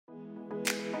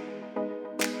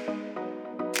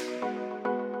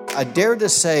I dare to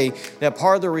say that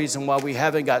part of the reason why we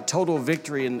haven't got total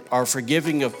victory in our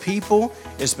forgiving of people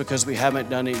is because we haven't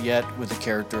done it yet with the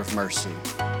character of mercy.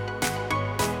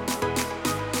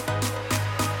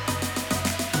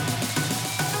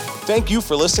 Thank you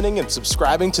for listening and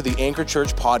subscribing to the Anchor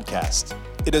Church podcast.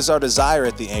 It is our desire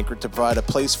at the Anchor to provide a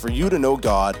place for you to know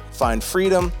God, find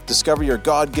freedom, discover your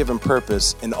God-given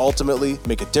purpose, and ultimately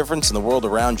make a difference in the world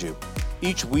around you.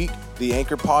 Each week, the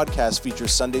Anchor podcast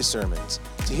features Sunday sermons.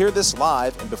 To hear this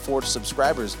live and before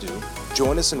subscribers do,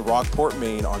 join us in Rockport,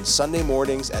 Maine on Sunday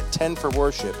mornings at 10 for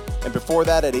worship, and before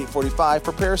that at 8:45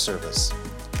 for prayer service.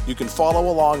 You can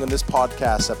follow along in this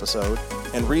podcast episode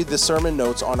and read the sermon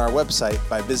notes on our website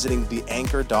by visiting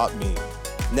theanchor.me.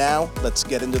 Now, let's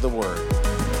get into the Word.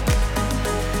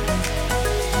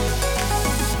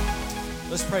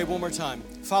 Let's pray one more time.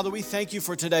 Father, we thank you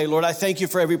for today. Lord, I thank you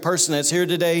for every person that's here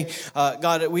today.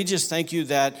 God, we just thank you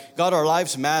that, God, our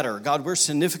lives matter. God, we're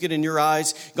significant in your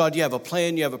eyes. God, you have a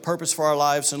plan, you have a purpose for our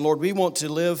lives. And Lord, we want to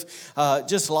live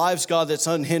just lives, God, that's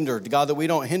unhindered. God, that we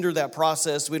don't hinder that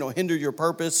process. We don't hinder your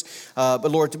purpose.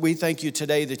 But Lord, we thank you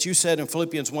today that you said in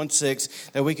Philippians 1:6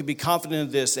 that we can be confident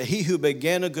of this, that he who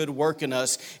began a good work in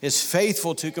us is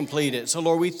faithful to complete it. So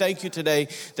Lord, we thank you today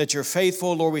that you're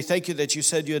faithful. Lord, we thank you that you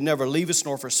said you'd never leave us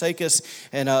nor forsake us.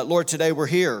 And Lord, today we're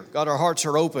here. God, our hearts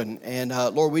are open. And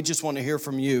Lord, we just want to hear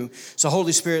from you. So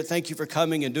Holy Spirit, thank you for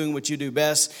coming and doing what you do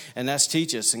best. And that's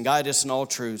teach us and guide us in all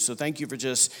truth. So thank you for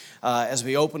just, as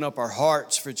we open up our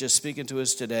hearts, for just speaking to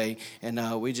us today.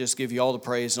 And we just give you all the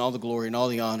praise and all the glory and all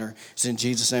the honor. It's in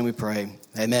Jesus' name we pray.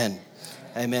 Amen.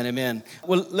 Amen, amen.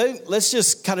 Well, let's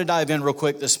just kind of dive in real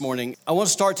quick this morning. I want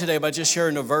to start today by just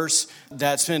sharing a verse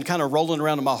that's been kind of rolling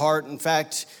around in my heart. In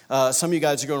fact, some of you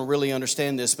guys are going to really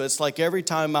understand this, but it's like every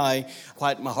time I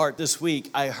quiet my heart this week,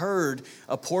 I heard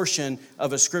a portion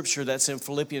of a scripture that's in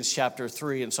Philippians chapter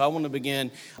 3. And so I want to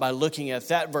begin by looking at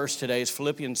that verse today. It's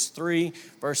Philippians 3,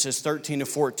 verses 13 to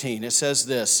 14. It says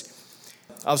this.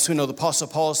 Obviously, we know the Apostle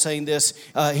Paul is saying this.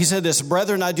 He said this,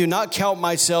 "Brethren, I do not count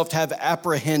myself to have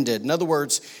apprehended." In other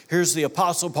words, here's the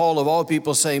Apostle Paul of all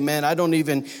people saying, man, I don't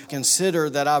even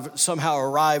consider that I've somehow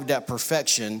arrived at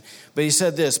perfection. But he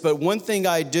said this, "But one thing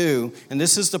I do," and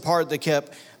this is the part that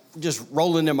kept just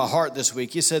rolling in my heart this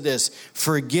week. He said this,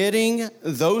 "Forgetting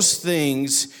those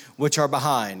things which are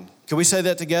behind." Can we say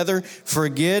that together?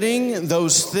 Forgetting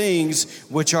those things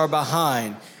which are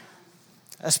behind.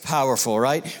 That's powerful,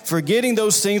 right? Forgetting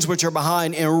those things which are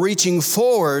behind and reaching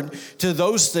forward to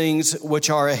those things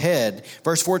which are ahead.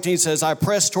 Verse 14 says, "I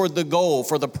press toward the goal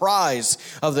for the prize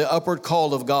of the upward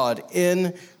call of God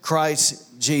in Christ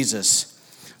Jesus."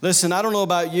 Listen, I don't know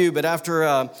about you, but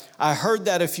after I heard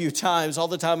that a few times, all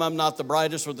the time I'm not the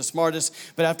brightest or the smartest,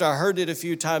 but after I heard it a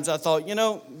few times, I thought,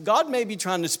 God may be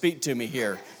trying to speak to me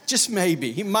here. Just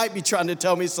maybe. He might be trying to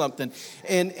tell me something.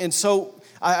 And so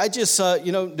I just,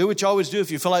 do what you always do.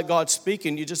 If you feel like God's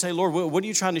speaking, you just say, Lord, what are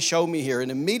you trying to show me here? And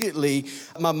immediately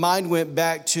my mind went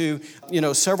back to,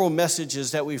 several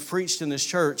messages that we've preached in this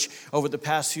church over the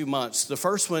past few months. The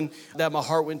first one that my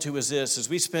heart went to was this, is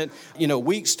we spent,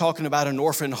 weeks talking about an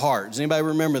orphan heart. Does anybody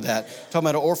remember that? Talking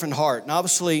about an orphan heart. And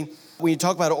obviously, when you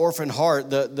talk about an orphan heart,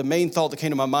 the main thought that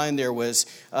came to my mind there was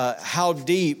how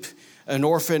deep an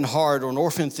orphan heart or an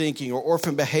orphan thinking or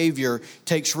orphan behavior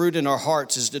takes root in our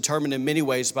hearts is determined in many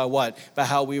ways by what? By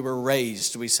how we were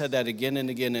raised. We said that again and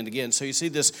again and again. So you see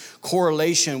this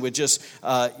correlation with just,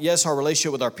 yes, our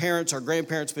relationship with our parents, our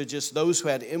grandparents, but just those who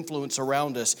had influence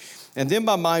around us. And then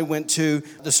my mind went to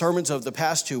the sermons of the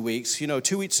past 2 weeks.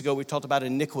 2 weeks ago, we talked about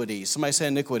iniquities. Somebody say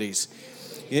iniquities.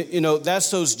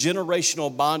 That's those generational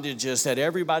bondages that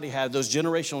everybody had, those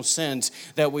generational sins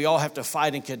that we all have to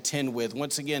fight and contend with.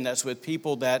 Once again, that's with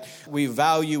people that we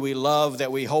value, we love, that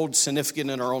we hold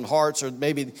significant in our own hearts, or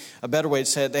maybe a better way to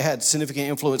say it, they had significant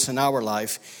influence in our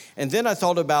life. And then I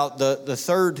thought about the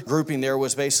third grouping there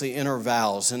was basically inner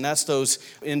vows, and that's those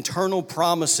internal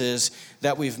promises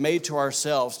that we've made to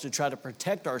ourselves to try to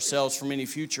protect ourselves from any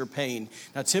future pain.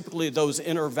 Now, typically those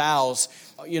inner vows,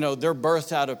 they're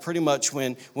birthed out of pretty much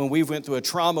when we went through a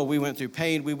trauma, we went through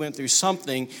pain, we went through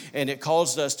something, and it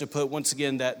caused us to put, once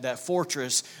again, that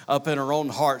fortress up in our own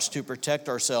hearts to protect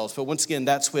ourselves. But once again,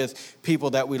 that's with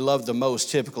people that we love the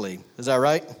most typically. Is that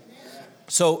right? Yeah.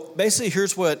 So basically,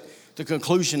 here's what the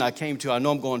conclusion I came to. I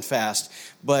know I'm going fast,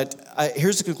 but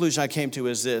here's the conclusion I came to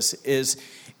is this, is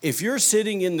if you're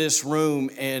sitting in this room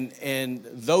and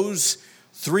those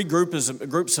three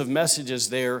groups of messages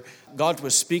there, God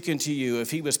was speaking to you,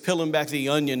 if he was peeling back the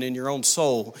onion in your own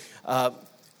soul, how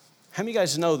many of you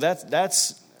guys know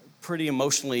that's pretty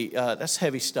emotionally, that's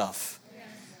heavy stuff?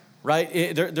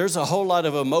 right? There's a whole lot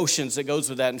of emotions that goes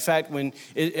with that. In fact,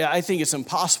 I think it's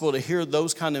impossible to hear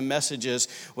those kind of messages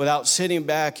without sitting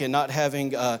back and not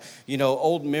having,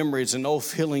 old memories and old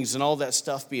feelings and all that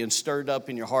stuff being stirred up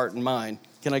in your heart and mind.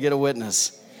 Can I get a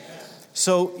witness?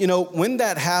 So, when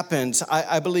that happens,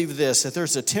 I believe this, that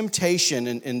there's a temptation,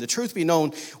 and the truth be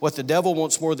known, what the devil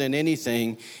wants more than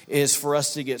anything is for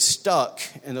us to get stuck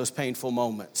in those painful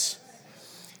moments.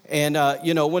 And,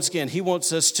 once again, he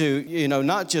wants us to,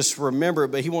 not just remember it,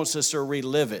 but he wants us to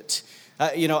relive it.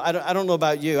 I don't know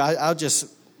about you. I'll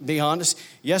just be honest.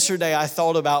 Yesterday, I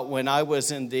thought about when I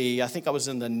was in the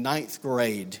 9th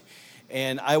grade,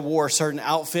 and I wore a certain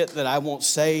outfit that I won't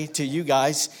say to you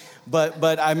guys.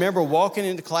 But I remember walking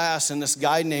into class, and this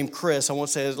guy named Chris, I won't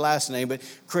say his last name, but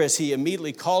Chris, he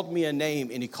immediately called me a name,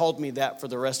 and he called me that for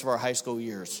the rest of our high school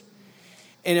years.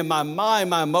 And in my mind,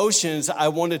 my emotions, I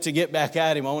wanted to get back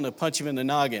at him. I wanted to punch him in the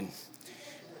noggin.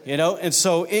 And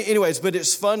so anyways, but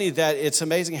it's funny that it's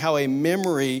amazing how a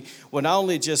memory will not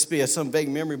only just be some vague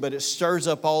memory, but it stirs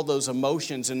up all those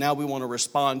emotions, and now we want to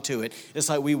respond to it. It's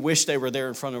like we wish they were there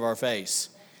in front of our face.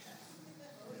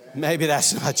 Maybe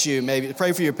that's not you. Maybe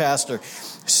pray for your pastor.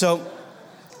 So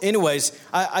anyways,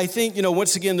 I think,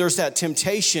 once again, there's that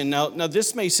temptation. Now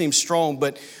this may seem strong,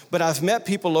 but I've met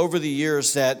people over the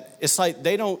years that it's like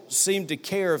they don't seem to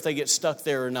care if they get stuck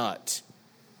there or not.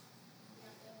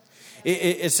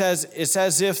 It's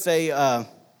as if they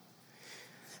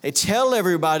tell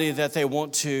everybody that they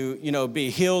want to,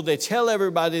 be healed. They tell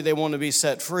everybody they want to be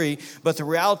set free. But the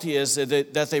reality is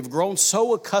that they've grown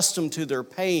so accustomed to their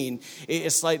pain,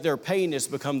 it's like their pain has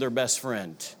become their best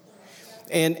friend.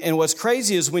 And what's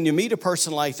crazy is when you meet a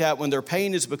person like that, when their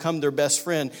pain has become their best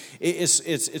friend, it's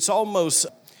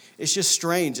just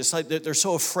strange. It's like they're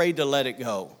so afraid to let it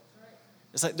go.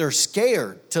 It's like they're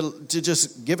scared to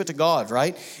just give it to God,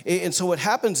 right? And so what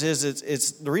happens is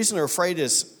it's the reason they're afraid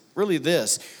is really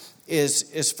this,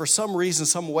 is for some reason,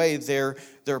 some way, their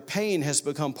pain has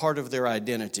become part of their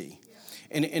identity.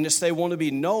 And it's they want to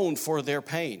be known for their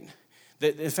pain.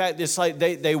 In fact, it's like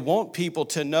they want people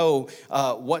to know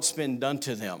what's been done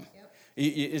to them.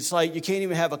 It's like you can't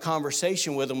even have a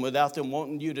conversation with them without them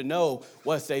wanting you to know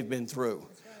what they've been through.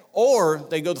 Or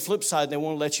they go the flip side, and they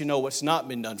want to let you know what's not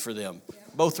been done for them.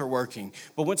 Both are working.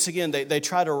 But once again, they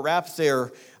try to wrap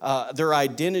their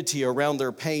identity around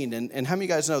their pain. And how many of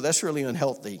you guys know that's really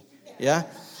unhealthy? Yeah?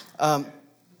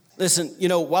 Listen,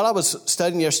 while I was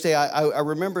studying yesterday, I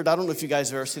remembered, I don't know if you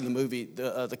guys have ever seen the movie,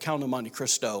 The Count of Monte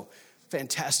Cristo.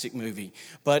 Fantastic movie.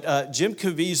 But Jim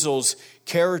Caviezel's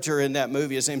character in that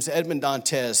movie, his name's Edmond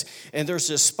Dantes. And there's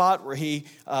this spot where he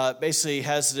basically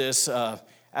has this...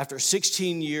 after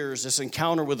 16 years, this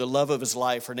encounter with the love of his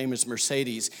life, her name is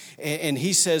Mercedes, and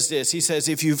he says this, he says,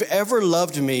 if you've ever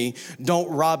loved me, don't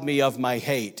rob me of my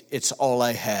hate. It's all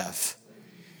I have.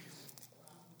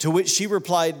 To which she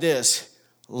replied this,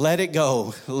 let it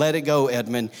go,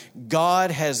 Edmund.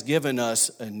 God has given us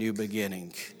a new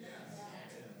beginning.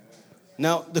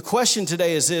 Now, the question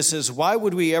today is this, is why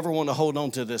would we ever want to hold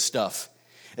on to this stuff?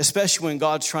 Especially when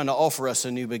God's trying to offer us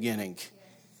a new beginning.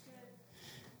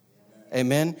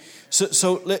 Amen.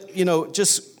 So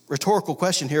just rhetorical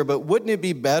question here, but wouldn't it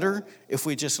be better if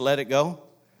we just let it go?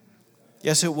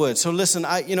 Yes, it would. So listen,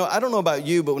 I don't know about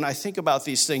you, but when I think about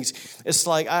these things, it's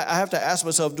like I have to ask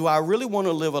myself, do I really want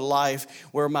to live a life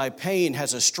where my pain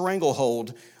has a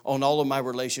stranglehold on all of my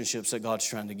relationships that God's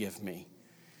trying to give me?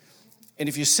 And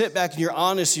if you sit back and you're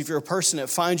honest, if you're a person that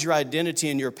finds your identity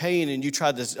in your pain and you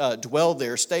try to dwell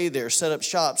there, stay there, set up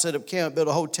shop, set up camp, build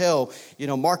a hotel,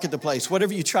 market the place,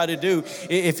 whatever you try to do,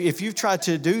 if you've tried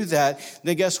to do that,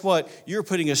 then guess what? You're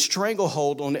putting a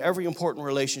stranglehold on every important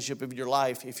relationship of your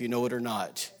life, if you know it or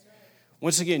not.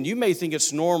 Once again, you may think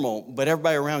it's normal, but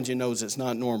everybody around you knows it's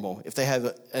not normal if they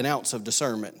have an ounce of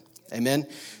discernment. Amen?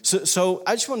 So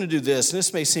I just want to do this, and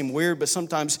this may seem weird, but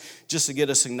sometimes just to get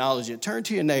us acknowledge it. Turn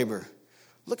to your neighbor.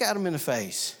 Look at him in the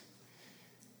face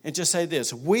and just say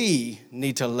this, we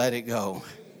need to let it go.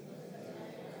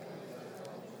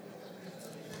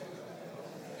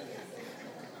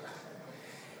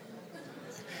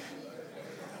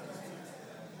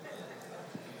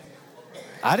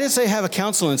 I didn't say have a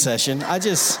counseling session.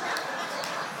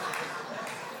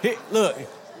 Look,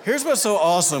 here's what's so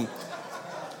awesome.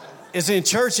 It's in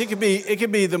church, it could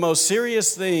be the most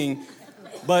serious thing.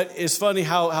 But it's funny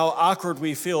how awkward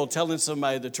we feel telling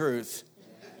somebody the truth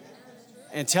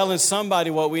and telling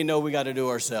somebody what we know we got to do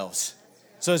ourselves.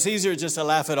 So it's easier just to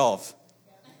laugh it off.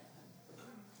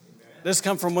 This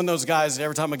comes from one of those guys that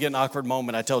every time I get an awkward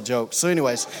moment, I tell jokes. So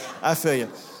anyways, I feel you.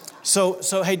 So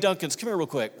hey, Duncans, come here real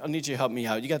quick. I need you to help me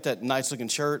out. You got that nice looking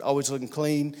shirt, always looking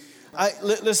clean.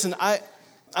 Listen,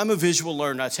 I'm a visual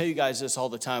learner. I tell you guys this all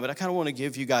the time, but I kind of want to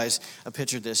give you guys a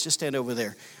picture of this. Just stand over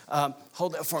there.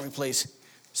 Hold that for me, please.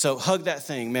 So hug that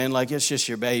thing, man, like it's just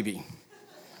your baby.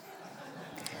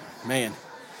 Man.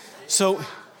 So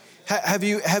have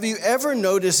you ever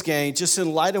noticed, gang, just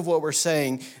in light of what we're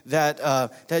saying,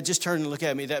 that just turn and look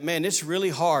at me, that, man, it's really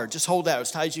hard. Just hold that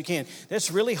as tight as you can.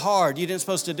 That's really hard. You didn't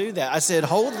supposed to do that. I said,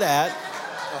 hold that.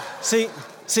 See,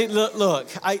 look,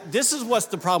 this is what's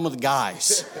the problem with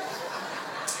guys.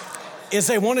 Is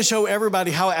they want to show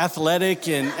everybody how athletic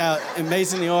and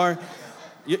amazing they are.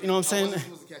 You know what I'm saying?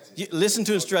 Listen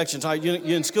to instructions. All right,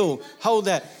 you're in school. Hold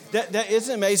that. That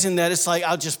isn't amazing that it's like,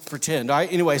 I'll just pretend. All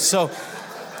right, anyway, so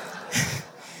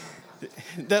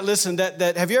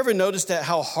that have you ever noticed that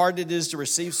how hard it is to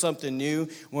receive something new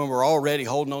when we're already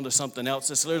holding on to something else?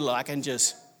 It's literally like I can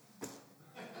just.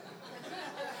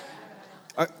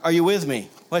 Are you with me?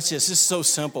 Watch this. This is so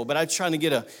simple, but I'm trying to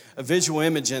get a visual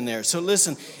image in there. So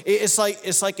listen, it's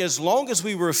like as long as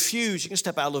we refuse, you can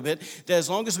step out a little bit, that as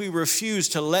long as we refuse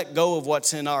to let go of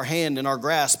what's in our hand, in our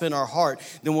grasp, in our heart,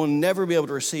 then we'll never be able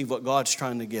to receive what God's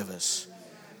trying to give us.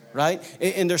 Right?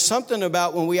 And there's something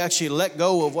about when we actually let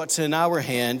go of what's in our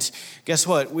hand, guess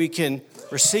what? We can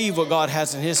receive what God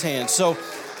has in his hand. So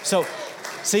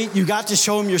see, you got to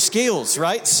show him your skills,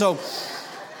 right? So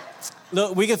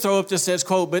look, we can throw up this next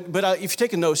quote, but if you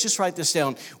take a note, just write this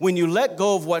down. When you let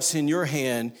go of what's in your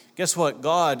hand, guess what?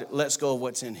 God lets go of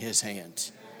what's in his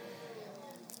hand.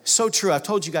 So true. I've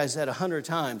told you guys that 100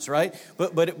 times, right?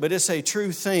 But it's a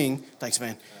true thing. Thanks,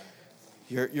 man.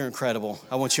 You're incredible.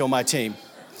 I want you on my team.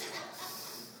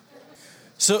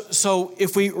 So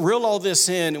if we reel all this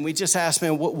in and we just ask,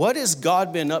 man, what has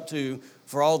God been up to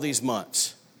for all these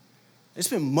months? It's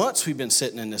been months we've been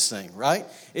sitting in this thing, right?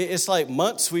 It's like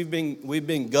months we've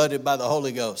been gutted by the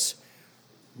Holy Ghost.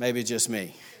 Maybe just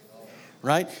me,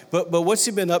 right? But what's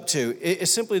he been up to?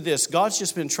 It's simply this. God's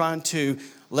just been trying to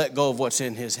let go of what's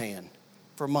in his hand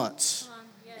for months.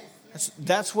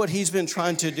 That's what he's been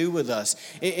trying to do with us.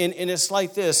 And it's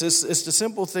like this. It's the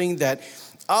simple thing that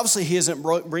obviously he isn't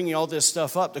bringing all this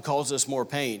stuff up to cause us more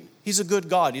pain. He's a good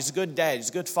God. He's a good dad. He's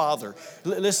a good father.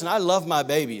 Listen, I love my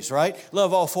babies, right?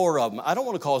 Love all 4 of them. I don't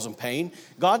want to cause them pain.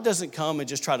 God doesn't come and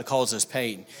just try to cause us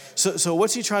pain. So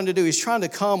what's he trying to do? He's trying to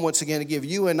come once again to give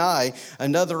you and I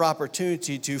another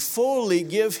opportunity to fully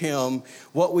give him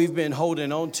what we've been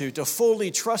holding on to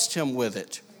fully trust him with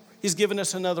it. He's given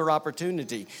us another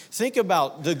opportunity. Think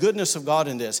about the goodness of God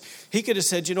in this. He could have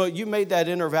said, you know, you made that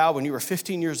inner vow when you were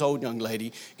 15 years old, young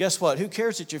lady. Guess what? Who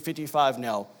cares that you're 55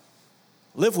 now?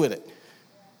 Live with it.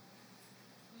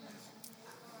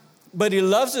 But he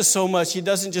loves us so much, he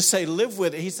doesn't just say, live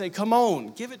with it. He say, come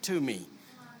on, give it to me.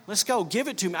 Let's go, give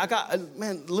it to me.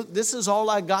 Man, look, this is all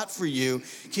I got for you.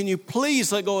 Can you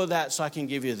please let go of that so I can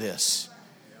give you this?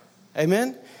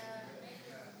 Amen?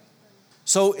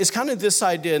 So it's kind of this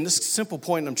idea, and this simple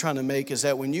point I'm trying to make is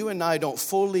that when you and I don't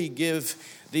fully give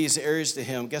these areas to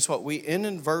him, guess what? We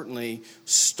inadvertently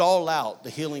stall out the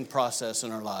healing process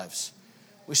in our lives.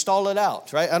 We stall it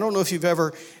out, right? I don't know if you've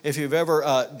ever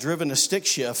driven a stick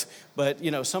shift, but,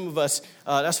 you know, some of us,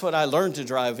 that's what I learned to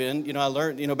drive in. You know, I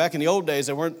learned, you know, back in the old days,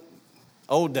 there weren't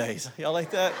old days. Y'all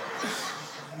like that?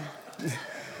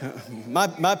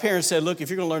 My parents said, look, if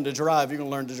you're going to learn to drive, you're going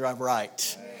to learn to drive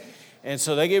right. And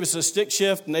so they gave us a stick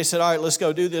shift, and they said, all right, let's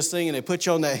go do this thing. And they put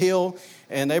you on that hill,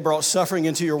 and they brought suffering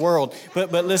into your world.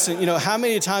 But listen, you know, how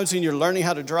many times when you're learning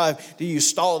how to drive do you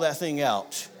stall that thing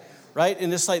out, right?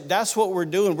 And it's like that's what we're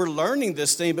doing. We're learning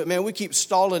this thing, but, man, we keep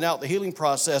stalling out the healing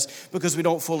process because we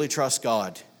don't fully trust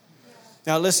God.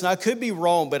 Now, listen, I could be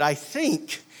wrong, but I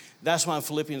think that's why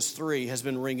Philippians 3 has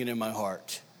been ringing in my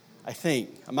heart. I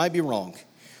think. I might be wrong.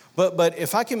 But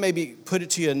if I can maybe put it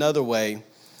to you another way,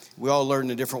 we all learn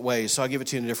in different ways, so I'll give it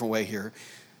to you in a different way here.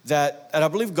 And I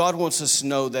believe God wants us to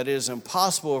know that it is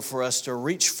impossible for us to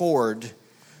reach forward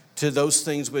to those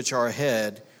things which are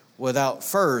ahead without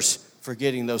first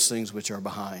forgetting those things which are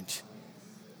behind,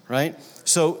 right?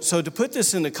 So to put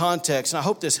this into context, and I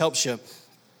hope this helps you,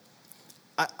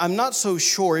 I'm not so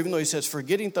sure, even though he says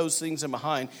forgetting those things in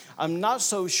behind, I'm not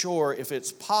so sure if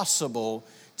it's possible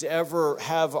to ever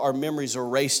have our memories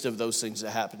erased of those things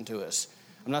that happened to us.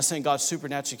 I'm not saying God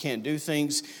supernaturally can't do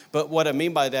things, but what I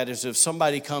mean by that is if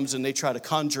somebody comes and they try to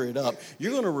conjure it up,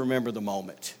 you're going to remember the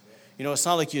moment. You know, it's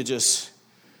not like you just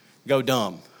go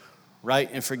dumb, right,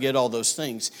 and forget all those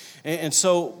things. And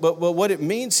so, but what it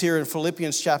means here in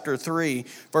Philippians chapter 3,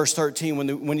 verse 13,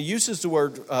 when he uses the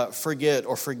word forget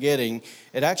or forgetting,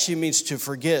 it actually means to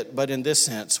forget, but in this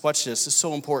sense. Watch this. It's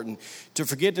so important. To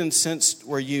forget in the sense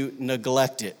where you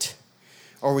neglect it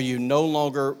or where you no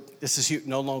longer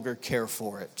care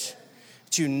for it.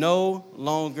 that you no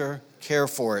longer care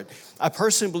for it. I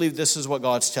personally believe this is what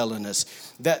God's telling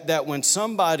us, that when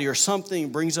somebody or something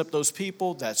brings up those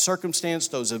people, that circumstance,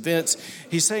 those events,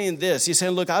 he's saying this. He's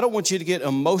saying, look, I don't want you to get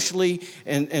emotionally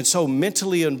and so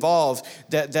mentally involved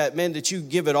that you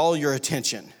give it all your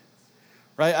attention.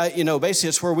 Right? Basically,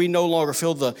 it's where we no longer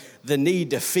feel the need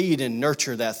to feed and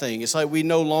nurture that thing. It's like we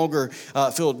no longer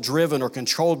feel driven or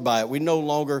controlled by it. We no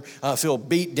longer feel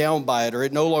beat down by it, or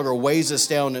it no longer weighs us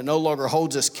down. It no longer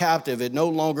holds us captive. It no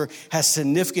longer has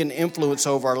significant influence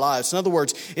over our lives. In other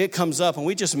words, it comes up and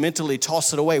we just mentally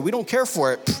toss it away. We don't care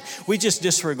for it. We just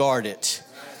disregard it.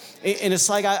 And it's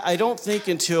like I don't think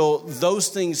until those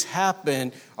things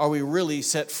happen are we really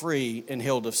set free and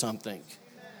healed of something.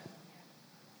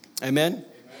 Amen?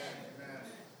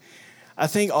 I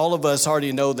think all of us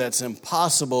already know that it's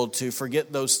impossible to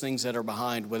forget those things that are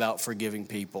behind without forgiving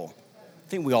people. I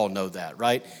think we all know that,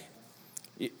 right?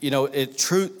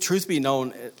 Truth be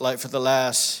known, like for the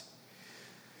last,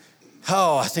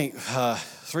 I think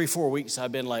 3-4 weeks,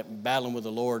 I've been like battling with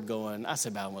the Lord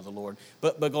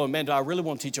but going, man, do I really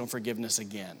want to teach on forgiveness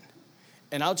again?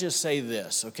 And I'll just say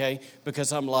this, okay?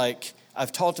 Because I'm like,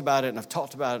 I've talked about it and I've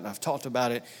talked about it and I've talked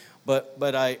about it.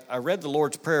 But I read the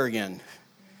Lord's Prayer again,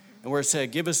 and where it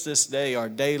said, give us this day our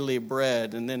daily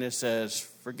bread, and then it says,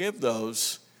 forgive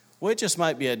those. Well, it just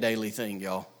might be a daily thing,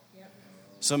 y'all. Yep.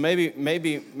 So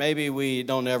maybe we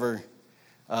don't ever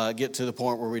get to the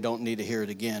point where we don't need to hear it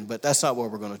again, but that's not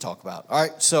what we're going to talk about. All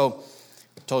right, so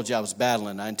I told you I was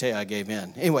battling. I didn't tell you I gave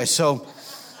in. Anyway, so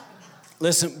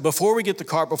listen, before we get the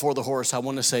cart before the horse, I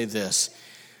want to say this.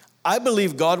 I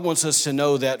believe God wants us to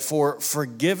know that for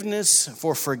forgiveness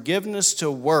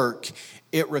to work,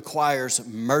 it requires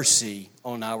mercy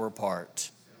on our part.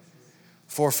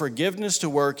 For forgiveness to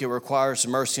work, it requires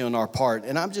mercy on our part.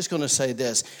 And I'm just going to say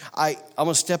this. I'm going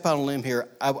to step out on a limb here.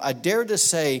 I dare to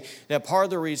say that part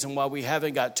of the reason why we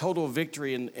haven't got total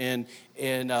victory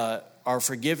in our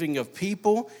forgiving of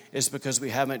people is because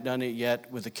we haven't done it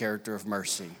yet with the character of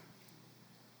mercy.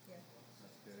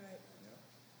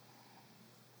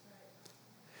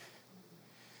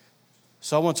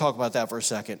 So I want to talk about that for a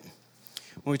second.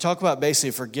 When we talk about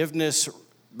basically forgiveness,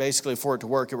 basically for it to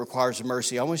work, it requires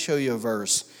mercy. I want to show you a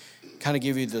verse, kind of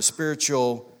give you the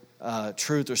spiritual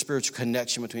truth or spiritual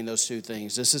connection between those two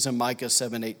things. This is in Micah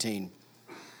 7:18. It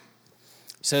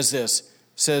says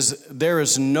this, there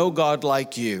is no God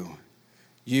like you.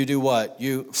 You do what?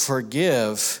 You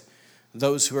forgive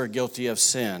those who are guilty of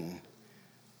sin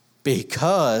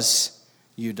because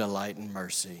you delight in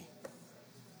mercy.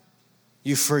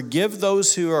 You forgive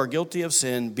those who are guilty of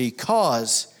sin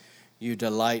because you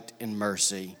delight in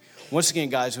mercy. Once again,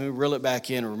 guys, when we reel it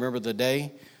back in and remember the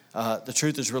day, the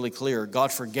truth is really clear.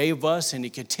 God forgave us and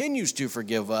he continues to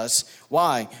forgive us.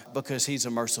 Why? Because he's a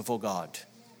merciful God.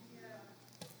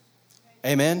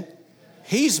 Amen?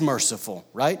 He's merciful,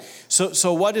 right?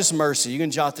 So what is mercy? You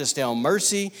can jot this down.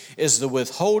 Mercy is the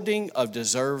withholding of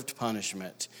deserved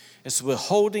punishment. It's the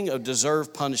withholding of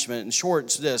deserved punishment. In short,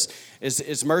 it's this.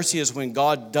 It's mercy is when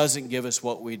God doesn't give us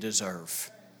what we deserve.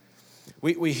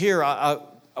 We hear, I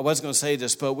wasn't going to say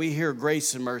this, but we hear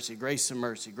grace and mercy, grace and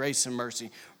mercy, grace and mercy.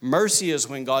 Mercy is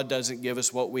when God doesn't give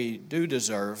us what we do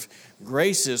deserve.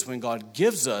 Grace is when God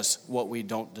gives us what we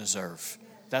don't deserve.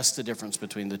 That's the difference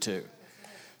between the two.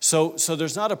 So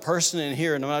there's not a person in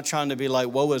here, and I'm not trying to be like,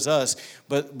 woe is us,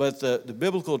 but the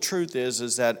biblical truth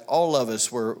is that all of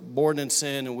us were born in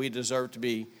sin and we deserve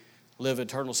to live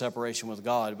eternal separation with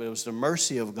God. But it was the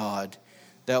mercy of God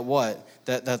that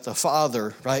the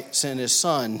Father, right, sent his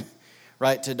Son,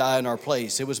 right, to die in our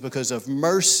place. It was because of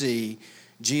mercy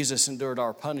Jesus endured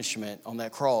our punishment on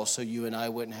that cross so you and I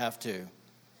wouldn't have to.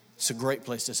 It's a great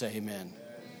place to say amen.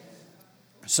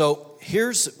 So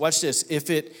watch this.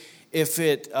 If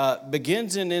it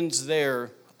begins and ends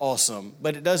there, awesome.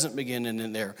 But it doesn't begin and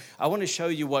end there. I want to show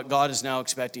you what God is now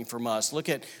expecting from us. Look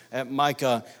at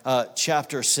Micah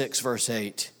chapter 6, verse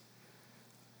 8.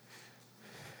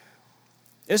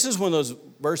 This is one of those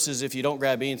verses, if you don't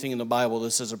grab anything in the Bible,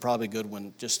 this is a probably good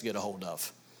one just to get a hold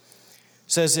of.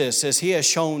 It says this, it says, he has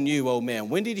shown you, O man.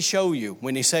 When did he show you?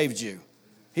 When he saved you.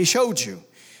 He showed you.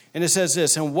 And it says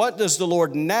this, and what does the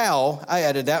Lord now, I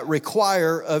added that,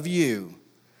 require of you?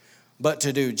 But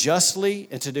to do justly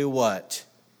and to do what?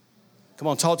 Come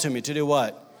on, talk to me. To do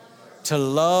what? To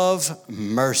love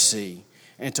mercy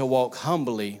and to walk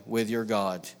humbly with your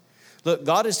God. Look,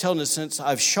 God is telling us, since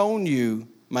I've shown you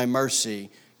my mercy,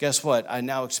 guess what? I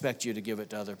now expect you to give it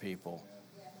to other people.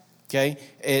 Okay?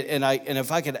 And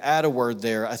if I could add a word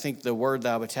there, I think the word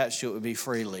that I would attach to it would be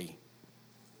freely.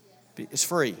 It's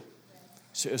free.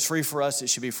 So it's free for us. It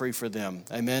should be free for them.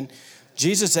 Amen?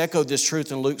 Jesus echoed this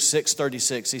truth in Luke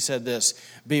 6:36. He said this,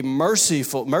 be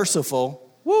merciful,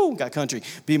 woo, got country.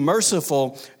 Be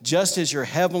merciful just as your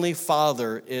heavenly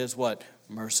Father is what?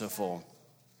 Merciful.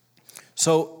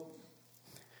 So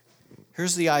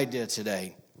here's the idea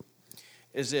today,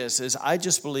 is I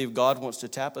just believe God wants to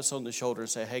tap us on the shoulder and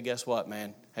say, hey, guess what,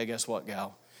 man? Hey, guess what,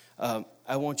 gal?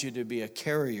 I want you to be a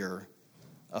carrier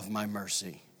of my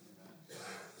mercy.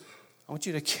 I want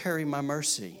you to carry my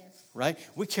mercy, right?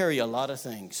 We carry a lot of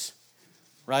things,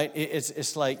 right?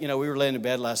 It's like, we were laying in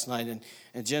bed last night,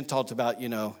 and Jen talked about,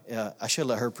 I should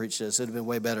let her preach this. It would have been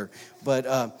way better.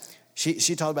 But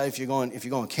she talked about if you're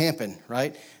going camping,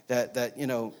 right, that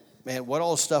man, what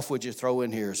all stuff would you throw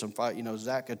in here? Some fire,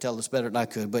 Zach could tell us better than I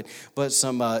could, but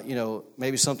some,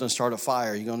 maybe something start a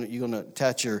fire. You're gonna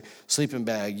attach your sleeping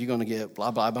bag. You're gonna get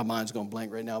blah blah. My mind's going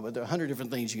blank right now, but there are 100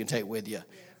 different things you can take with you,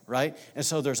 right? And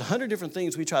so there's 100 different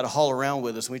things we try to haul around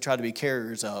with us, and we try to be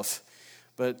carriers of.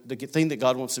 But the thing that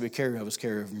God wants to be carrier of is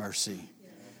carrier of mercy.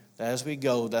 That as we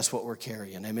go, that's what we're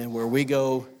carrying. Amen. Where we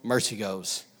go, mercy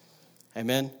goes.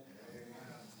 Amen.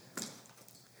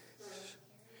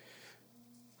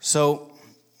 So,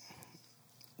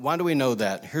 why do we know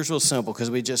that? Here's real simple, because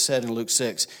we just said in Luke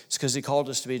 6, it's because he called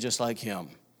us to be just like him.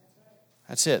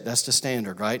 That's it. That's the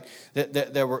standard, right?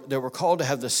 That we're called to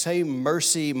have the same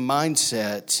mercy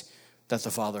mindset that the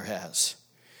Father has.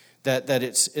 That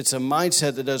it's a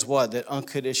mindset that does what? That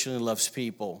unconditionally loves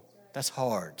people. That's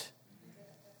hard.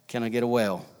 Can I get a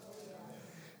well?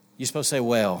 You're supposed to say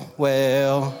well.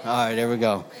 Well, all right, there we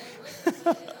go.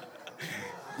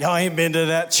 Y'all ain't been to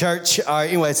that church. All right,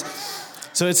 anyways.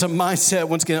 So it's a mindset,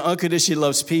 once again, unconditionally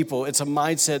loves people. It's a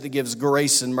mindset that gives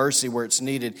grace and mercy where it's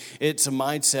needed. It's a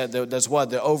mindset that does what?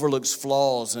 That overlooks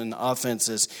flaws and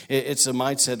offenses. It's a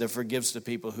mindset that forgives the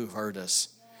people who've hurt us.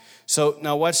 So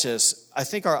now watch this. I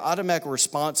think our automatic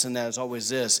response in that is always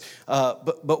this.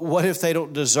 But what if they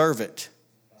don't deserve it?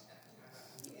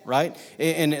 Right?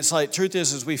 And it's like, truth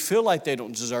is we feel like they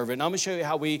don't deserve it. And I'm going to show you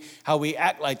how we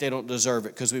act like they don't deserve it,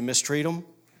 because we mistreat them.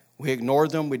 We ignore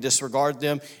them, we disregard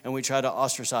them, and we try to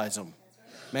ostracize them.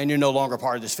 Man, you're no longer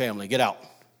part of this family. Get out.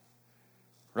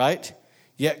 Right?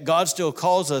 Yet God still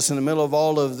calls us in the middle of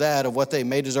all of that, of what they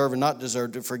may deserve and not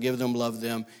deserve, to forgive them, love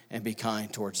them, and be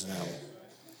kind towards them.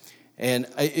 And,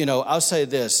 I'll say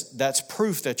this. That's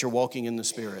proof that you're walking in the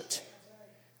Spirit.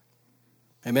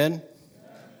 Amen?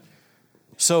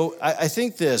 So I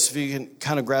think this, if you can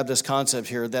kind of grab this concept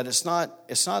here, that it's not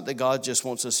that God just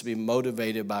wants us to be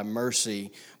motivated by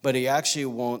mercy, but he actually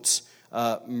wants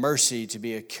mercy to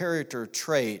be a character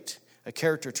trait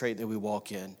that we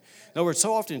walk in. In other words,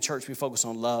 so often in church we focus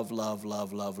on love, love,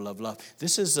 love, love, love, love.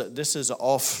 This is an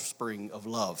offspring of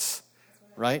love,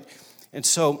 right? And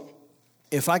so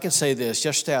if I could say this,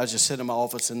 yesterday I was just sitting in my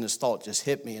office and this thought just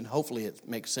hit me, and hopefully it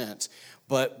makes sense.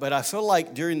 But I feel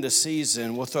like during the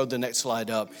season, we'll throw the next slide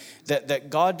up, that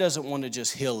God doesn't want to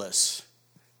just heal us,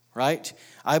 right?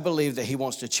 I believe that he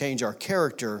wants to change our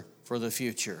character for the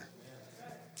future.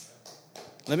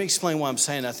 Let me explain why I'm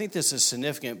saying that. I think this is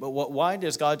significant, but why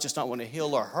does God just not want to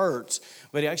heal our hurts,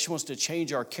 but he actually wants to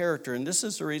change our character? And this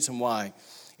is the reason why.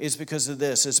 Is because of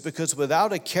this. It's because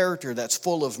without a character that's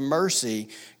full of mercy,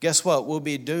 guess what? We'll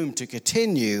be doomed to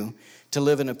continue to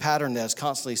live in a pattern that's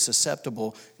constantly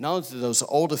susceptible, not only to those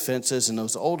old offenses and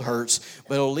those old hurts,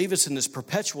 but it'll leave us in this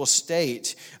perpetual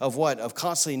state of what? Of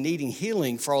constantly needing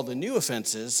healing for all the new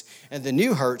offenses and the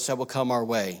new hurts that will come our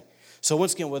way. So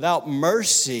once again, without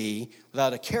mercy,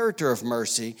 without a character of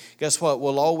mercy, guess what?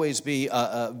 We'll always be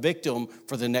a victim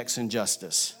for the next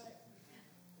injustice.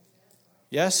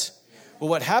 Yes? Well,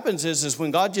 what happens is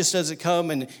when God just doesn't come,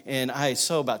 and I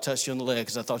so about touched you on the leg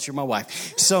because I thought you were my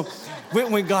wife. So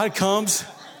when God comes,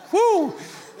 whoo,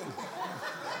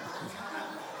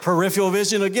 peripheral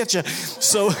vision will get you.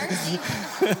 So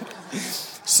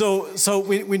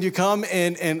when you come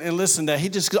and listen to that, he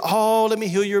just goes, oh, let me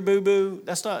heal your boo-boo.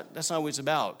 That's not what it's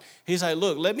about. He's like,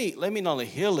 look, let me not only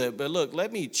heal it, but look,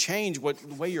 let me change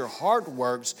the way your heart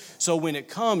works, so when it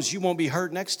comes, you won't be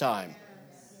hurt next time.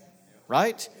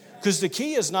 Right? Because the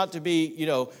key is not to be,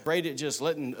 great at just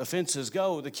letting offenses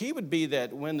go. The key would be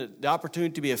that when the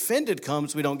opportunity to be offended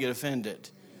comes, we don't get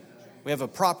offended. We have a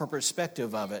proper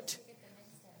perspective of it.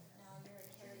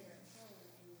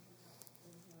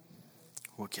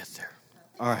 We'll get there.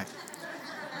 All right.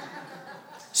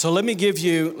 So let me give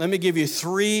you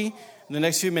three, in the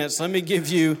next few minutes, let me give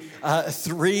you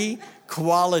three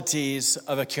qualities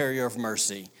of a carrier of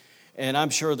mercy. And I'm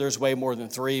sure there's way more than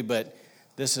three, but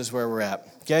this is where we're at,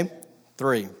 okay?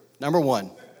 3. Number one,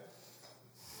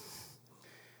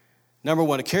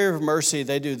 a carrier of mercy,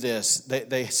 they do this.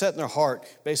 They set in their heart,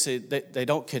 basically, they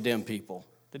don't condemn people,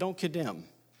 They don't condemn.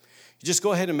 You just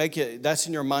go ahead and make it, that's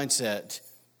in your mindset.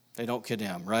 They don't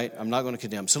condemn, right? I'm not going to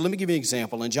condemn. So let me give you an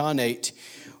example. In John 8,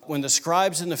 when the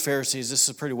scribes and the Pharisees, this is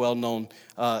a pretty well-known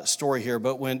story here,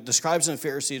 but when the scribes and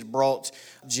Pharisees brought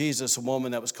Jesus a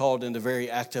woman that was caught in the very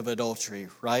act of adultery,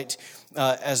 right?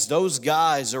 As those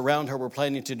guys around her were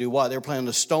planning to do what? They were planning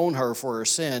to stone her for her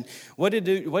sin. What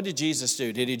did Jesus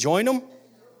do? Did he join them?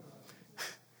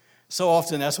 So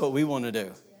often that's what we want to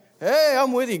do. Hey,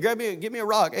 I'm with you. Give me a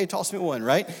rock. Hey, toss me one,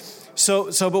 right?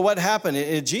 But what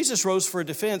happened? Jesus rose for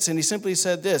defense, and he simply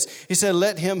said this. He said,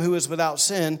 let him who is without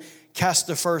sin cast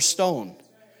the first stone.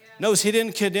 Notice he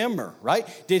didn't condemn her, right?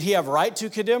 Did he have right to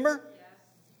condemn her?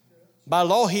 By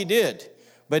law, he did.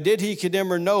 But did he condemn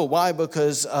her? No. Why?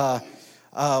 Because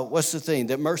what's the thing?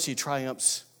 That mercy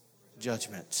triumphs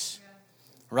judgment.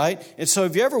 Right? And so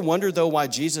have you ever wondered, though, why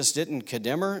Jesus didn't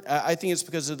condemn her? I think it's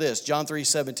because of this. John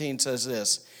 3:17 says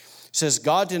this. It says,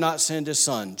 God did not send his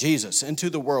son, Jesus, into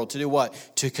the world to do what?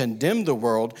 To condemn the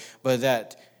world, but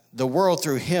that the world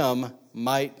through him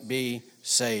might be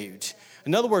saved.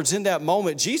 In other words, in that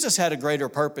moment, Jesus had a greater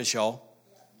purpose, y'all.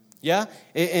 Yeah?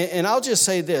 And I'll just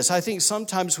say this. I think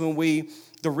sometimes the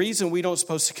reason we don't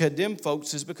supposed to condemn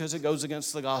folks is because it goes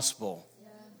against the gospel.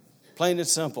 Plain and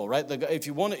simple, right? If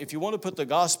you want to put the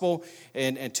gospel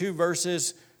in two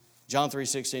verses, John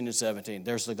 3:16 and 17,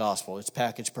 there's the gospel. It's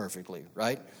packaged perfectly,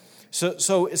 right?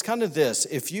 So it's kind of this.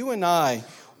 If you and I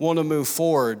want to move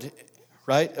forward,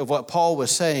 right, of what Paul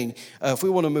was saying, if we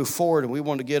want to move forward and we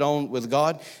want to get on with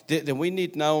God, then we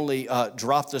need to not only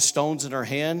drop the stones in our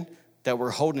hand that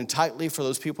we're holding tightly for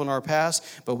those people in our past,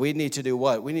 but we need to do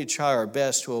what? We need to try our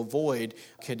best to avoid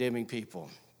condemning people.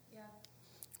 Yeah.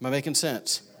 Am I making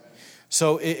sense?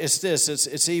 So it's this.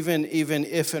 It's even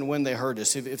if and when they hurt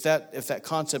us. If that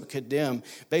concept condemn,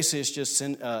 basically it's just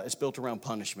it's built around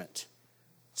punishment.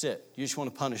 That's it. You just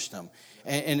want to punish them.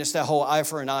 And it's that whole eye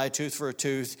for an eye, tooth for a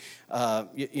tooth,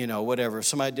 whatever. If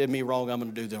somebody did me wrong, I'm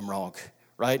going to do them wrong,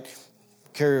 right?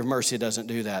 Carrier of mercy doesn't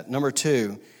do that. Number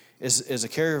two is a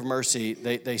carrier of mercy,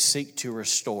 they seek to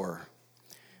restore.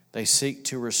 They seek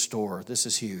to restore. This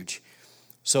is huge.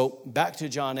 So back to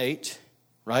John 8,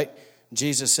 right?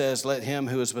 Jesus says, let him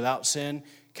who is without sin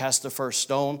cast the first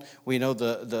stone. We know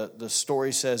the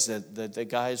story says that the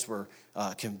guys were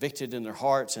convicted in their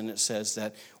hearts, and it says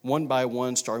that one by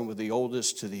one, starting with the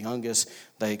oldest to the youngest,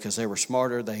 because they were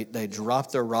smarter, they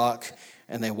dropped their rock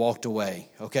and they walked away,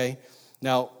 okay?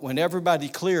 Now, when everybody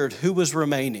cleared, who was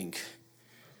remaining?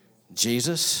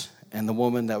 Jesus and the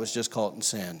woman that was just caught in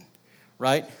sin,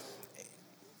 right?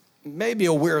 Maybe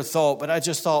a weird thought, but I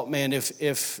just thought, man,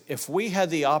 if we had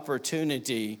the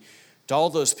opportunity to all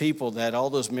those people that all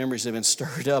those memories have been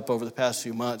stirred up over the past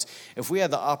few months, if we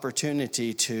had the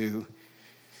opportunity to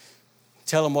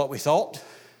tell them what we thought,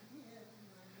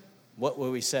 what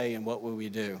would we say and what would we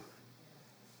do?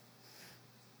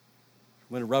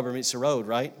 When the rubber meets the road,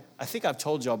 right? I think I've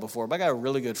told y'all before, but I got a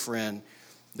really good friend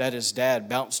that his dad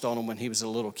bounced on him when he was a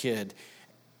little kid.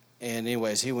 And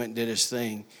anyways, he went and did his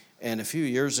thing. And a few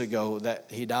years ago, that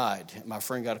he died. My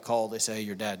friend got a call. They say, hey,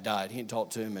 your dad died. He hadn't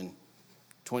talked to him in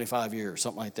 25 years,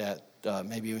 something like that,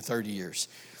 maybe even 30 years.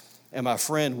 And my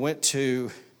friend went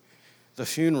to the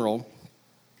funeral.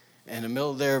 And in the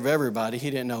middle there of everybody, he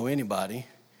didn't know anybody.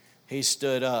 He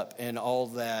stood up and all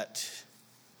that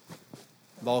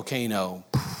volcano.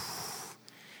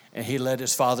 And he let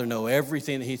his father know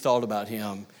everything that he thought about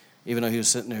him, even though he was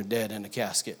sitting there dead in the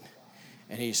casket.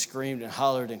 And he screamed and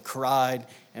hollered and cried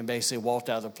and basically walked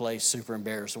out of the place super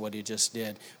embarrassed of what he just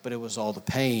did. But it was all the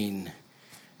pain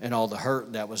and all the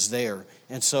hurt that was there.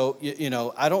 And so,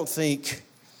 I don't think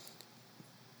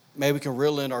maybe we can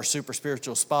reel in our super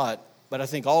spiritual spot, but I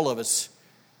think all of us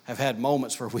have had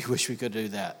moments where we wish we could do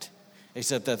that,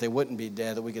 except that they wouldn't be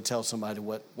dead, that we could tell somebody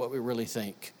what we really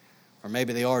think. Or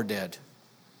maybe they are dead,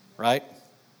 right?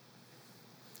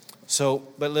 So,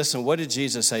 but listen, what did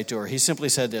Jesus say to her? He simply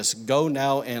said this, go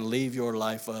now and leave your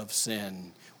life of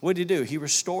sin. What did he do? He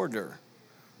restored her,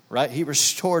 right? He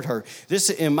restored her. This,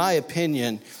 in my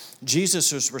opinion,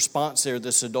 Jesus' response there,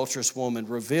 this adulterous woman,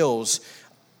 reveals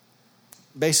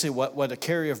basically what a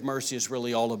carrier of mercy is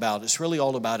really all about. It's really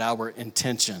all about our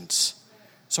intentions.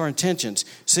 It's our intentions.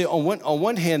 See, on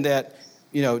one hand, that,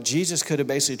 Jesus could have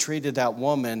basically treated that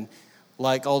woman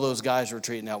like all those guys were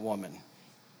treating that woman.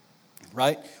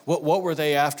 Right? What were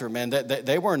they after, man?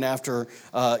 They weren't after,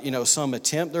 some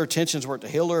attempt. Their intentions weren't to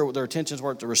heal her. Their intentions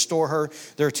weren't to restore her.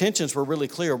 Their intentions were really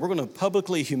clear. We're going to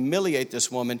publicly humiliate this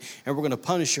woman, and we're going to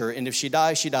punish her. And if she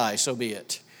dies, she dies. So be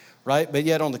it. Right? But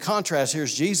yet on the contrast,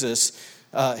 here's Jesus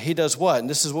he does what? And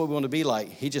this is what we want to be like.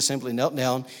 He just simply knelt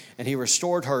down and he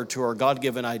restored her to her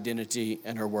God-given identity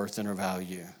and her worth and her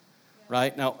value.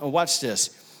 Right? Now, watch this.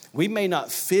 We may not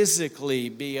physically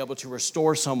be able to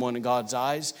restore someone in God's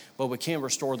eyes, but we can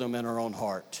restore them in our own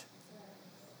heart.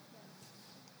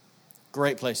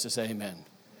 Great place to say amen.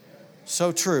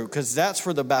 So true, because that's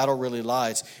where the battle really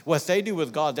lies. What they do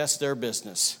with God, that's their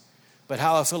business. But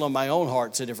how I feel in my own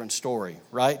heart is a different story,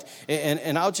 right?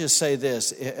 And I'll just say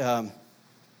this. If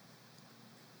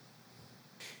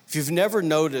you've never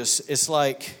noticed, it's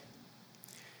like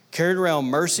carrying around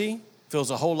mercy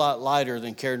feels a whole lot lighter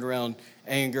than carrying around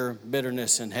anger,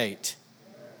 bitterness, and hate.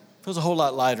 Feels a whole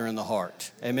lot lighter in the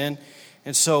heart. Amen?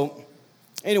 And so,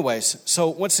 anyways, so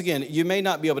once again, you may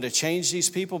not be able to change these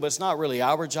people, but it's not really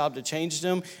our job to change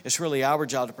them. It's really our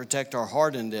job to protect our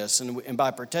heart in this. And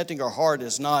by protecting our heart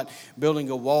is not building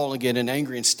a wall and getting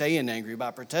angry and staying angry.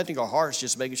 By protecting our hearts,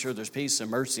 just making sure there's peace and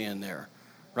mercy in there,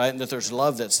 right? And that there's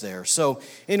love that's there. So,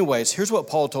 anyways, here's what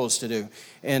Paul told us to do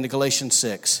in Galatians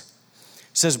 6.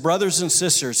 It says, brothers and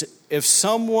sisters, if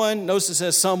someone, notice it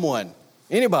says someone,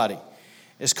 anybody,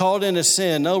 is called into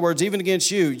sin, in other words, even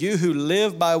against you, you who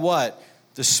live by what?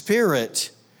 The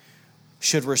Spirit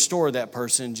should restore that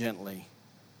person gently.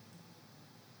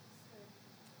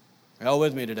 Are y'all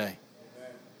with me today?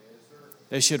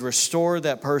 They should restore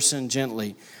that person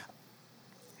gently.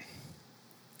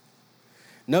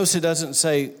 Notice it doesn't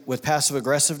say with passive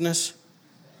aggressiveness.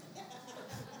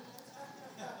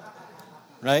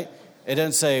 Right? It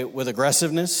doesn't say with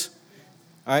aggressiveness.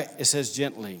 All right? It says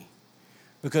gently.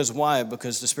 Because why?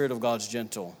 Because the Spirit of God's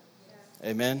gentle.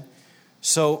 Amen?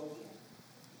 So,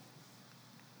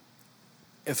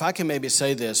 if I can maybe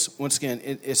say this, once again,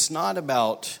 it's not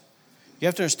about, you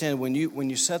have to understand when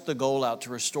you set the goal out to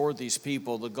restore these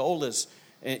people, the goal is,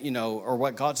 or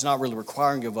what God's not really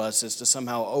requiring of us is to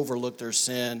somehow overlook their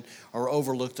sin or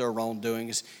overlook their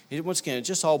wrongdoings. Once again, it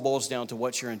just all boils down to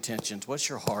what's your intentions, what's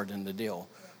your heart in the deal,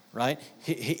 right?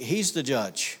 He's the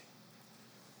judge,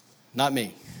 not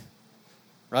me,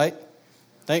 right?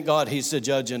 Thank God he's the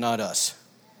judge and not us.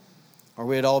 Or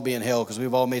we'd all be in hell because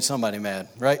we've all made somebody mad,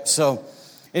 right? So,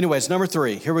 anyways, number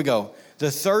 3, here we go.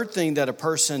 The third thing that a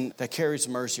person that carries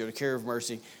mercy or the carrier of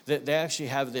mercy, that they actually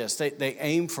have this. They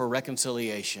aim for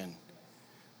reconciliation.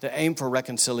 They aim for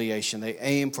reconciliation. They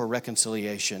aim for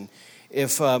reconciliation.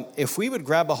 If we would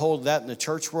grab a hold of that in the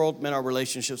church world, man, our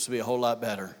relationships would be a whole lot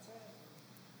better.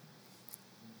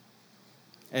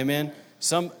 Amen.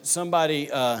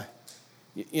 Somebody, I'll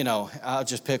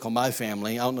just pick on my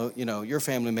family. I don't know, your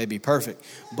family may be perfect,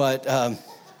 but I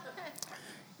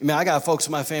got folks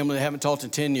in my family that haven't talked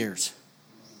in 10 years.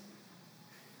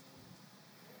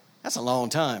 That's a long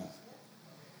time.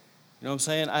 You know what I'm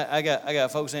saying? I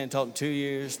got folks that ain't talked in 2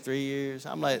 years, 3 years.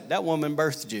 I'm like, that woman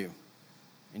birthed you,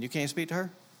 and you can't speak to her?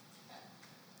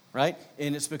 Right?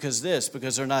 And it's because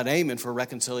they're not aiming for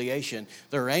reconciliation.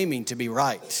 They're aiming to be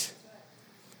right.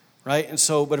 Right? And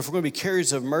so, but if we're going to be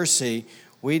carriers of mercy,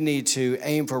 we need to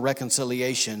aim for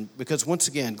reconciliation. Because once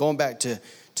again, going back to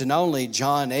not only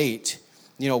John 8,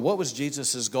 what was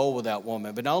Jesus' goal with that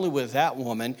woman? But not only with that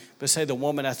woman, but say the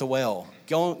woman at the well,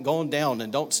 going down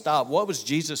and don't stop. What was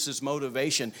Jesus'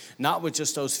 motivation? Not with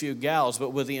just those few gals,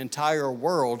 but with the entire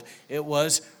world. It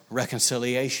was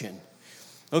reconciliation.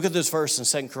 Look at this verse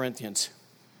in 2 Corinthians.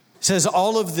 It says,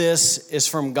 all of this is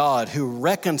from God who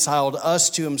reconciled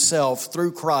us to himself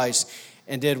through Christ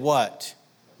and did what?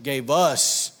 Gave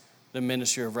us the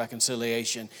ministry of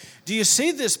reconciliation. Do you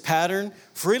see this pattern?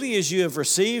 Freely as you have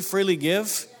received, freely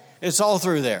give. It's all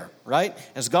through there, right?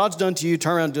 As God's done to you,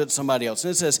 turn around and do it to somebody else.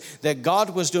 And it says that God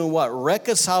was doing what?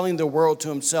 Reconciling the world to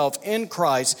himself in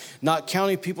Christ, not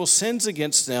counting people's sins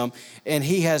against them. And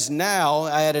he has now,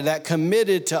 I added that,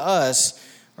 committed to us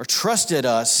or trusted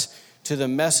us to the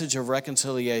message of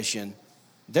reconciliation.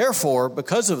 Therefore,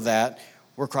 because of that,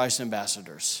 we're Christ's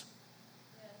ambassadors.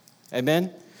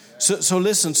 Amen? So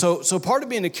listen, so part of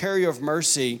being a carrier of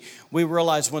mercy, we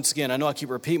realize once again, I know I keep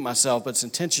repeating myself, but it's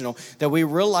intentional, that we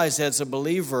realize that as a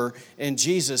believer in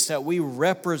Jesus that we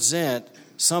represent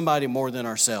somebody more than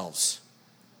ourselves.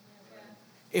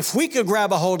 If we could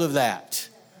grab a hold of that,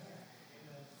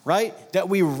 right? That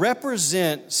we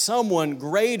represent someone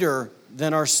greater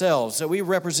than ourselves, that we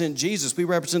represent Jesus, we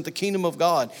represent the kingdom of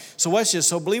God. So watch this.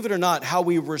 So believe it or not, how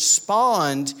we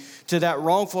respond to that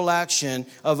wrongful action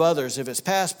of others, if it's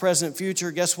past, present,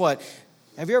 future, guess what?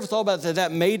 Have you ever thought about that?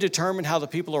 That may determine how the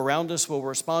people around us will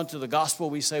respond to the gospel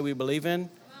we say we believe in.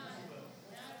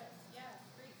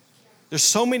 There's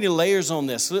so many layers on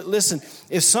this. Listen,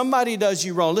 if somebody does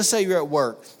you wrong, let's say you're at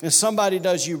work and somebody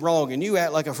does you wrong and you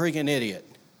act like a freaking idiot.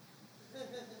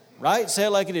 Right? Say it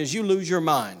like it is. You lose your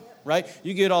mind. right?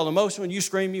 You get all emotional, you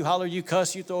scream, you holler, you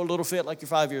cuss, you throw a little fit like you're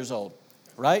 5 years old,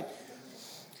 right?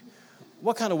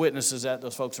 What kind of witness is that,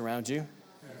 those folks around you?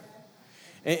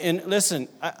 And listen,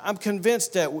 I'm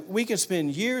convinced that we can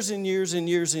spend years and years and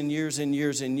years and years and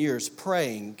years and years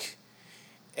praying,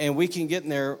 and we can get in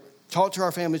there, talk to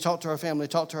our family, talk to our family,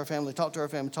 talk to our family, talk to our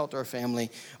family, talk to our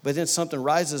family, but then something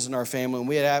rises in our family and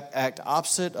we act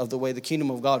opposite of the way the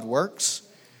kingdom of God works,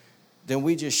 then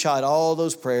we just shot all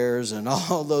those prayers and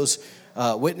all those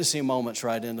witnessing moments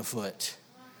right in the foot.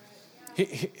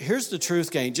 Here's the truth,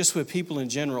 gang, just with people in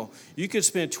general. You could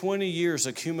spend 20 years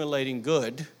accumulating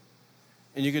good,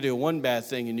 and you could do one bad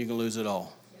thing and you can lose it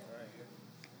all.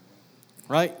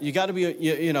 Right? You got to be,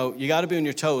 you got to be on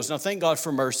your toes. Now, thank God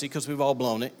for mercy, because we've all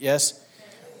blown it, yes?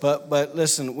 But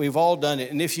listen, we've all done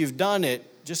it. And if you've done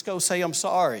it, just go say, I'm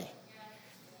sorry.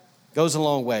 Goes a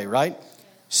long way, right?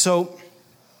 So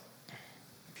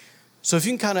if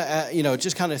you can kind of,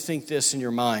 just kind of think this in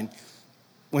your mind.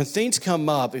 When things come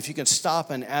up, if you can stop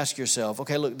and ask yourself,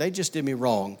 okay, look, they just did me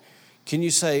wrong. Can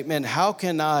you say, man, how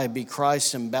can I be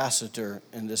Christ's ambassador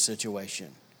in this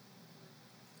situation?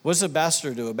 What does an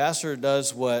ambassador do? An ambassador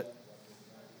does what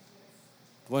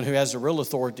the one who has the real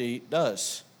authority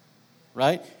does,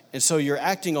 right? And so you're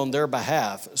acting on their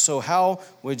behalf. So how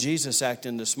would Jesus act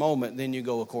in this moment? Then you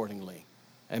go accordingly.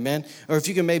 Amen? Or if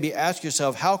you can maybe ask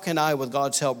yourself, how can I, with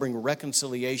God's help, bring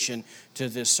reconciliation to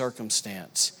this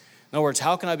circumstance? In other words,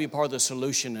 how can I be part of the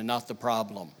solution and not the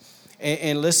problem?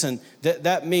 And listen,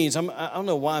 that means, I don't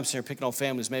know why I'm sitting here picking on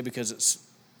families, maybe because it's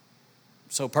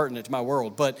so pertinent to my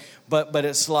world, but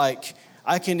it's like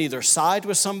I can either side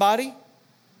with somebody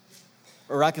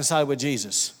or I can side with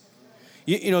Jesus.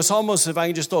 You know, it's almost, if I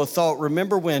can just throw a thought,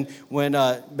 remember when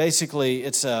basically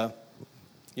it's, the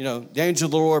angel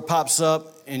of the Lord pops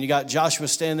up and you got Joshua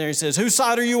standing there, he says, whose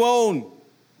side are you on?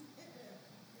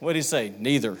 What did he say?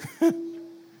 Neither.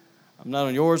 I'm not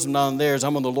on yours, I'm not on theirs,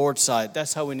 I'm on the Lord's side.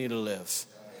 That's how we need to live.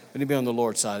 We need to be on the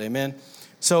Lord's side, amen?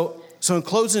 So in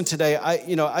closing today,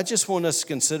 I just want us to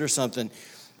consider something.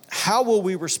 How will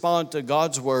we respond to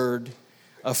God's word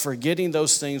of forgetting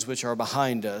those things which are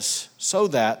behind us so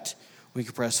that we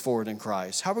can press forward in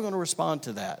Christ? How are we going to respond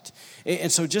to that?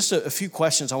 And so just a few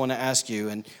questions I want to ask you,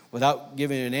 and without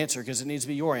giving you an answer, because it needs to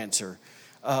be your answer.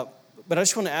 But I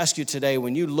just want to ask you today,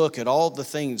 when you look at all the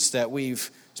things that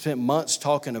we've spent months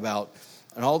talking about,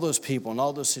 and all those people and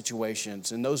all those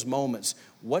situations and those moments,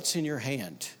 what's in your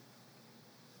hand?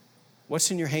 What's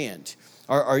in your hand?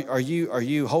 Are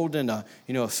you holding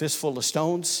a fistful of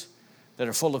stones that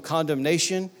are full of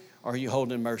condemnation, or are you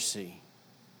holding mercy?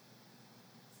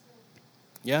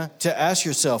 Yeah? To ask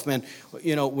yourself, man,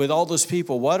 with all those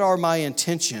people, what are my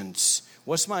intentions?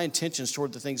 What's my intentions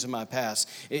toward the things in my past?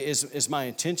 Is my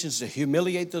intentions to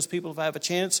humiliate those people if I have a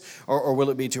chance, or will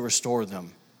it be to restore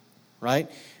them?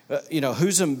 Right?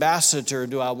 Whose ambassador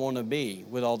do I want to be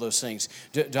with all those things?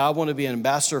 Do I want to be an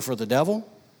ambassador for the devil?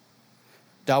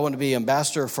 Do I want to be an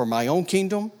ambassador for my own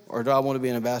kingdom? Or do I want to be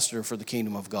an ambassador for the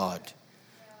kingdom of God?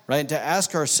 Right? And to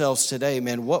ask ourselves today,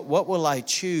 man, what will I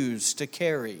choose to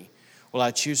carry? Will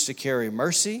I choose to carry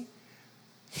mercy,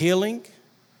 healing,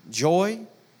 joy,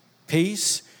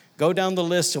 peace? Go down the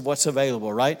list of what's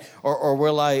available, right? Or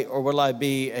will I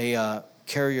be a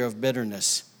carrier of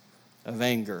bitterness, of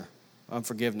anger,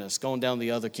 unforgiveness, going down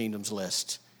the other kingdom's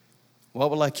list? What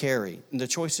will I carry? And the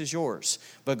choice is yours.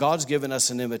 But God's given us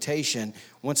an invitation,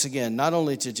 once again, not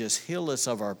only to just heal us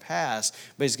of our past,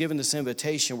 but He's given this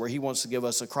invitation where He wants to give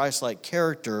us a Christ-like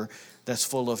character that's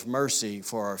full of mercy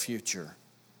for our future.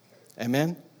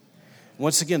 Amen?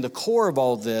 Once again, the core of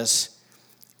all this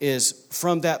is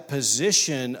from that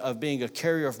position of being a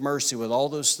carrier of mercy with all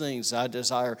those things. I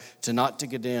desire to not to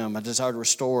condemn. I desire to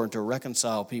restore and to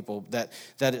reconcile people. That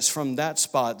it's from that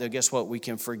spot that, guess what, we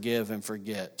can forgive and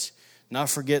forget. Not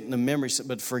forget in the memory,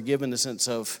 but forgive in the sense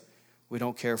of we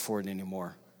don't care for it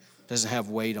anymore. It doesn't have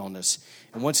weight on us.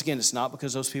 And once again, it's not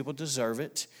because those people deserve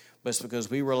it, but it's because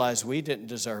we realize we didn't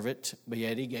deserve it, but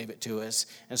yet He gave it to us,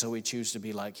 and so we choose to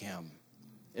be like Him.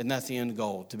 Isn't that the end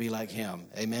goal, to be like Him?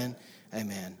 Amen?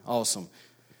 Amen. Awesome.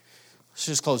 Let's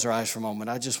just close our eyes for a moment.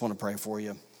 I just want to pray for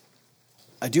you.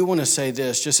 I do want to say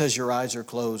this, just as your eyes are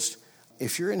closed.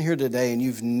 If you're in here today and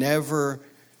you've never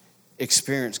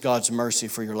experienced God's mercy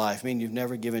for your life, I mean, you've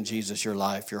never given Jesus your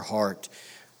life, your heart,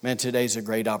 man, today's a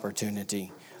great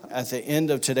opportunity. At the end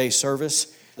of today's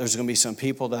service, there's going to be some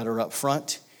people that are up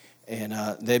front, and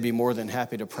they'd be more than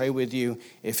happy to pray with you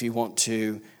if you want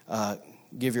to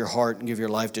give your heart and give your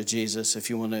life to Jesus, if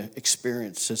you want to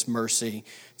experience His mercy,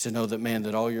 to know that, man,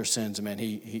 that all your sins, man,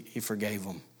 He forgave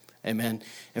them. Amen.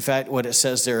 In fact, what it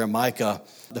says there in Micah,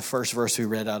 the first verse we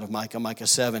read out of Micah, Micah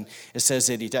 7, it says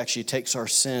that he actually takes our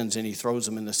sins and he throws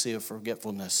them in the sea of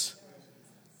forgetfulness.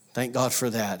 Thank God for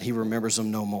that. He remembers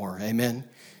them no more. Amen.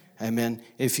 Amen.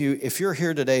 If you're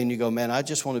here today and you go, man, I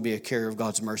just want to be a carrier of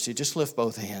God's mercy, just lift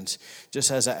both hands,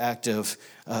 just as an act of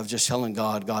just telling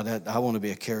God, I want to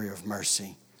be a carrier of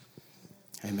mercy.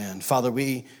 Amen. Father,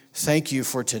 we thank you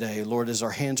for today, Lord, as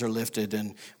our hands are lifted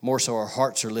and more so our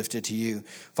hearts are lifted to you.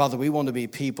 Father, we want to be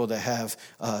people that have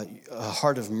a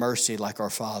heart of mercy like our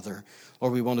Father.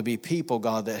 Lord, we want to be people,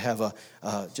 God, that have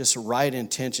just right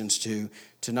intentions to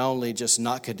not only just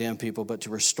not condemn people, but to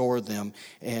restore them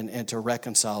and to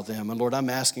reconcile them. And Lord,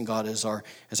 I'm asking, God, as our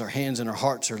hands and our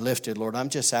hearts are lifted, Lord, I'm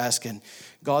just asking,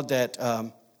 God, that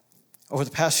over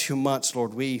the past few months,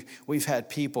 Lord, we've had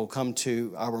people come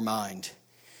to our mind,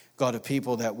 God, of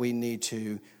people that we need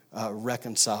to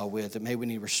reconcile with, that maybe we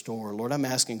need to restore. Lord, I'm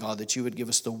asking, God, that you would give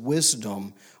us the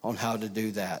wisdom on how to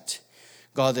do that.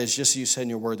 God, that's just as you said in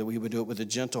your word, that we would do it with a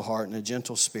gentle heart and a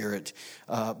gentle spirit.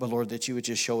 But Lord, that you would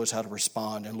just show us how to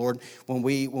respond. And Lord, when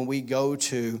we go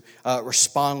to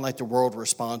respond like the world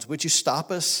responds, would you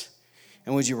stop us?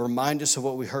 And would you remind us of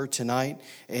what we heard tonight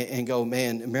and go,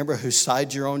 man, remember whose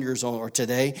side you're on, or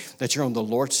today, that you're on the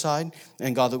Lord's side.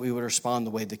 And God, that we would respond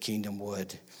the way the kingdom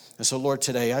would. And so, Lord,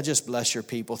 today, I just bless your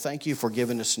people. Thank you for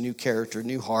giving us new character,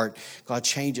 new heart. God,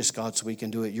 change us, God, so we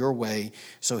can do it your way,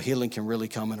 so healing can really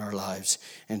come in our lives.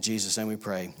 In Jesus' name we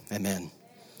pray. Amen.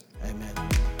 Amen.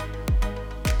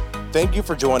 Thank you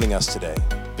for joining us today.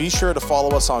 Be sure to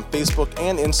follow us on Facebook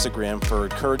and Instagram for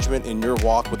encouragement in your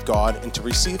walk with God and to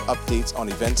receive updates on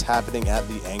events happening at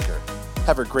The Anchor.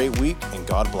 Have a great week, and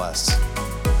God bless.